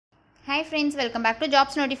Hi friends, welcome back to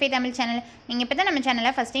Jobs Notify Tamil channel. நீங்க இப்ப தான் நம்ம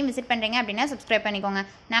சேனலை first time visit பண்றீங்க அப்படினா subscribe பண்ணிக்கோங்க.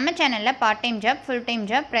 நம்ம சேனல்ல part time job, full time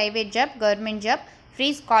job, private job, government job,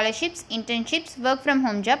 free scholarships, internships, work from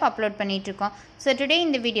home job upload பண்ணிட்டு இருக்கோம். So today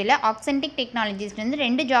இந்த வீடியோல OXENTIC Technologies ல இருந்து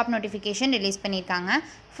ரெண்டு job notification release பண்ணிருக்காங்க.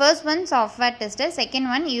 First one software tester, second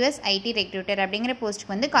one US IT recruiter அப்படிங்கற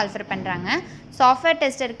போஸ்ட்க்கு வந்து கால் ஃபர் பண்றாங்க. Software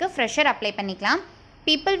testerக்கு fresher apply பண்ணிக்கலாம்.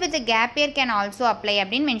 People with a gap year can also apply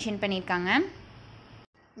அப்படினு மென்ஷன் பண்ணிருக்காங்க.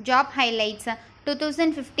 Job highlights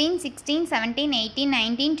 2015, 16, 17, 18,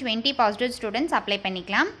 19, 20 passed students apply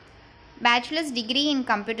பண்ணிக்கலாம். Bachelor's degree in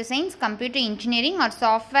computer science, computer engineering or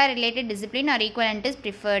software related discipline or equivalent is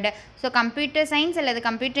preferred. So computer science அல்லது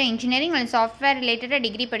computer engineering or software related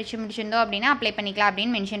degree படிச்சு முடிச்சிருந்தோம் அப்படினா apply பண்ணிக்கலாம்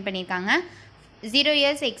அப்படினு mention பண்ணிருக்காங்க. 0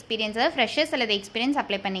 years experience freshers அல்லது experience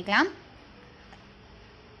apply பண்ணிக்கலாம்.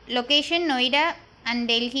 Location Noida and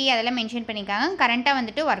Delhi அதெல்லாம் mention பண்ணிருக்காங்க. கரண்டா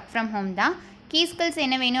வந்துட்டு work from home தான். Key skills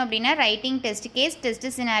என்ன வேணும் அப்படினா writing test case, test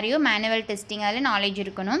scenario, manual testing அதல knowledge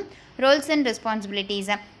இருக்கணும். Roles and responsibilities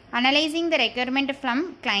analyzing the requirement from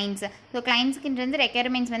clients. So clients கிட்ட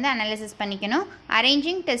requirements வந்து analysis பண்ணிக்கணும்.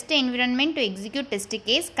 Arranging test environment to execute test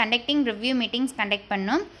case, conducting review meetings conduct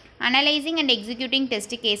பண்ணனும். Analyzing and executing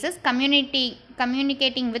test cases,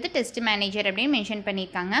 communicating with the test manager அப்படினு mention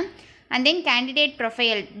பண்ணிருக்காங்க. And then candidate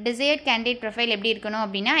profile, desired candidate profile எப்படி இருக்கணும்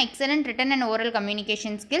அப்படினா excellent written and oral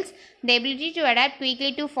communication skills, the ability to adapt quickly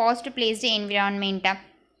to fast paced environment,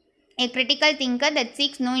 a critical thinker that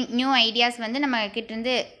seeks new ideas வந்து நம்ம கிட்ட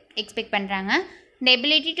இருந்து expect பண்றாங்க, the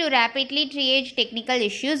ability to rapidly triage technical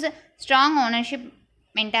issues, strong ownership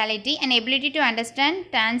mentality and ability to understand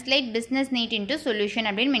translate business need into solution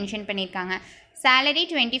அப்படினு mention பண்ணிருக்காங்க. salary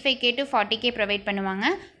 25k to 40k provide பண்ணுவாங்க.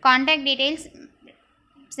 contact details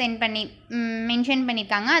send பண்ணி mention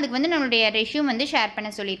பண்ணிருக்காங்க. அதுக்கு வந்து நம்மளுடைய ரெஸ்யூம் வந்து ஷேர் பண்ண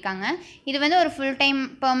சொல்லிருக்காங்க. இது வந்து ஒரு ஃபுல் டைம்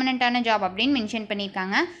பெர்மனன்ட்டான ஜாப் அப்படினு மென்ஷன்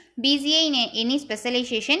பண்ணிருக்காங்க. BCA in any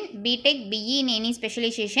specialization, BTech, BE in any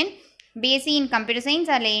specialization, BSc in computer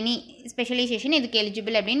science or any specialization இதுக்கு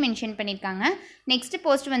எலிஜிபிள் அப்படினு மென்ஷன் பண்ணிருக்காங்க. நெக்ஸ்ட்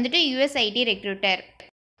போஸ்ட் வந்துட்டு US IT recruiter.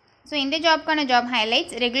 So in the jobக்கான job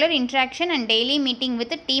highlights, regular interaction and daily meeting with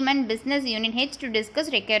the team and business unit heads to discuss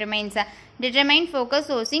requirements, determine focus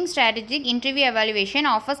sourcing, strategic interview evaluation,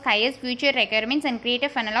 offers highest future requirements and create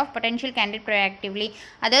a funnel of potential candidate proactively.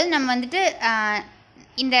 அதாவது நம்ம வந்துட்டு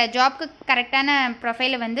இந்த ஜாப்க்கு கரெக்டான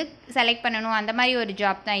ப்ரொஃபைலை வந்து select பண்ணணும், அந்த மாதிரி ஒரு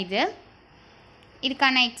ஜாப் தான் இது.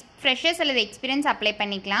 இதுக்கான ஃப்ரெஷர்ஸ் அல்லது எக்ஸ்பீரியன்ஸ் அப்ளை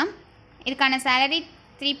பண்ணிக்கலாம். இதுக்கான salary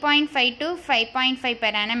 3.5 to 5.5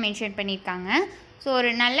 per annum mention பண்ணியிருக்காங்க. ஸோ ஒரு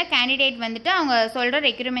நல்ல கேண்டிடேட் வந்துட்டு அவங்க சொல்கிற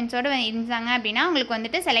ரெக்யூர்மெண்ட்ஸோடு இருந்தாங்க அப்படின்னா அவங்களுக்கு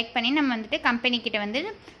வந்துட்டு செலக்ட் பண்ணி நம்ம வந்துட்டு கம்பெனிக்கிட்ட வந்து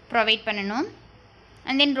ப்ரொவைட் பண்ணணும்.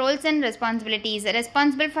 And then roles and responsibilities,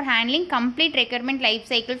 responsible for handling complete requirement life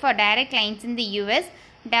cycle for direct clients in the US,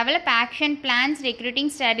 develop action plans, recruiting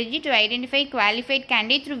strategy to identify qualified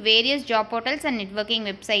candidates through various job portals and networking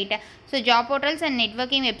website. So job portals and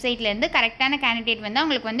networking வெப்சைட்லேருந்து கரெக்டான candidate வந்து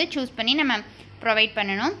அவங்களுக்கு வந்து choose பண்ணி நம்ம provide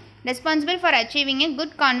பண்ணணும். Responsible for achieving a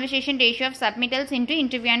good conversation ratio of submittals into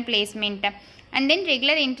interview and placement. And then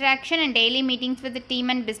regular interaction and daily meetings with the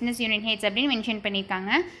team and business unit heads அப்படின்னு mention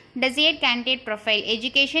பண்ணியிருக்காங்க. Desired candidate profile,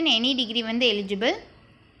 education any degree வந்து eligible,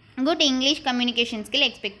 good English communication skill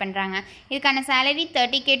expect பண்ணுறாங்க. இதுக்கான salary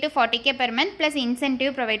 30k to 40k per month plus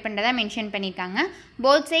incentive provide பண்ணுறதா mention பண்ணியிருக்காங்க.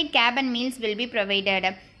 Both side cab and meals will be provided.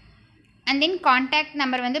 And then contact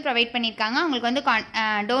number வந்து provide பண்ணியிருக்காங்க. உங்களுக்கு வந்து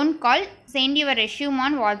don't call, send your resume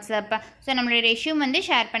on WhatsApp. So நம்மளுடைய resume வந்து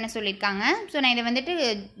share பண்ண சொல்லியிருக்காங்க. ஸோ நான் இதை வந்துட்டு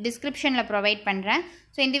டிஸ்கிரிப்ஷனில் ப்ரொவைட் பண்ணுறேன்.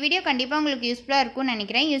 ஸோ இந்த வீடியோ கண்டிப்பாக உங்களுக்கு யூஸ்ஃபுல்லாக இருக்கும்னு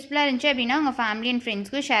நினைக்கிறேன். யூஸ்ஃபுல்லாக இருந்துச்சு அப்படின்னா உங்கள் ஃபேமிலி அண்ட்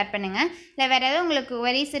ஃப்ரெண்ட்ஸ்க்கும் ஷேர் பண்ணுங்கள். இல்லை வேறு ஏதாவது உங்களுக்கு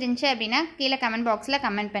வரிஸ் இருந்துச்சு அப்படின்னா கீழே கமெண்ட் பாக்ஸில்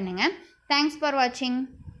கமெண்ட் பண்ணுங்கள். தேங்க்ஸ் ஃபார் வாட்சிங்.